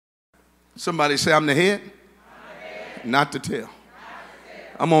Somebody say, I'm the head, not the tail.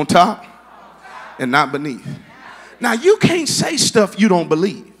 I'm on top and not beneath. Now, you can't say stuff you don't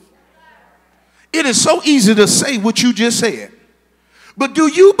believe. It is so easy to say what you just said. But do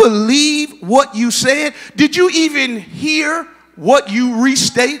you believe what you said? Did you even hear what you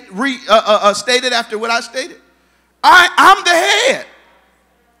stated after what I stated? I'm the head.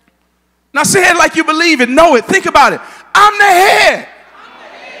 Now say it like you believe it. Know it. Think about it. I'm the head.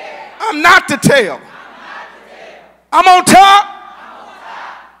 I'm not the tail. I'm on top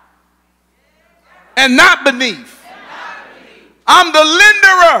and not beneath. I'm the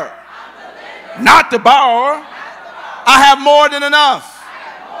lenderer, not the borrower. I have more than enough.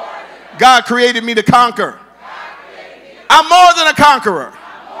 God created me to conquer. I'm more than a conqueror.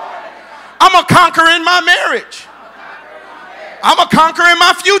 I'm a conqueror in my marriage. I'm a conqueror in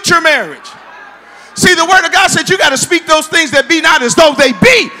my future marriage. See, the word of God said you got to speak those things that be not as though they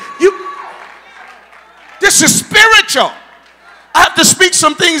be. This is spiritual. I have to speak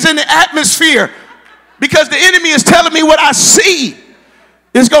some things in the atmosphere because the enemy is telling me what I see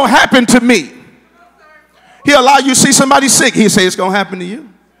is going to happen to me. He'll allow you to see somebody sick. He'll say it's going to happen to you.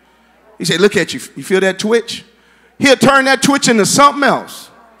 He said, look at you. You feel that twitch? He'll turn that twitch into something else.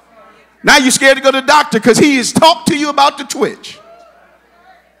 Now you're scared to go to the doctor because he has talked to you about the twitch.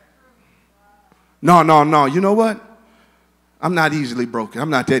 No. You know what? I'm not easily broken. I'm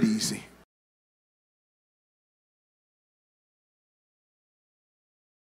not that easy.